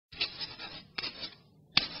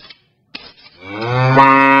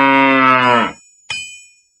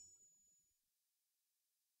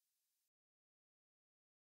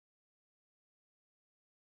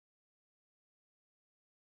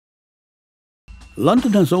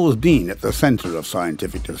London has always been at the centre of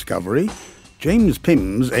scientific discovery. James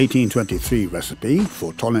Pimm's 1823 recipe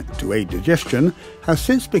for tonic to aid digestion has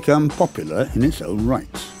since become popular in its own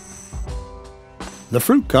right. The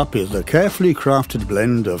fruit cup is a carefully crafted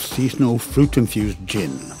blend of seasonal fruit-infused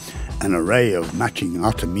gin, an array of matching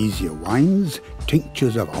Artemisia wines,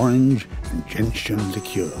 tinctures of orange and gentian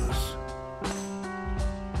liqueurs.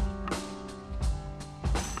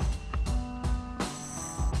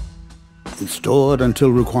 It's stored until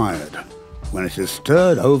required, when it is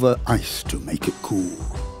stirred over ice to make it cool.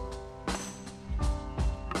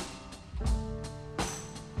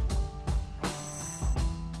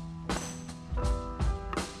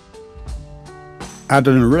 Add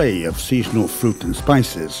an array of seasonal fruit and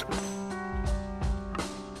spices,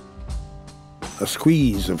 a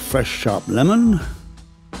squeeze of fresh sharp lemon,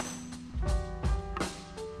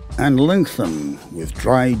 and lengthen with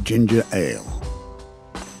dried ginger ale.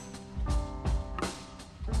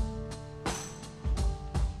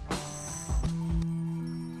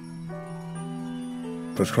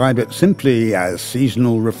 Prescribe it simply as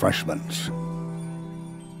seasonal refreshments.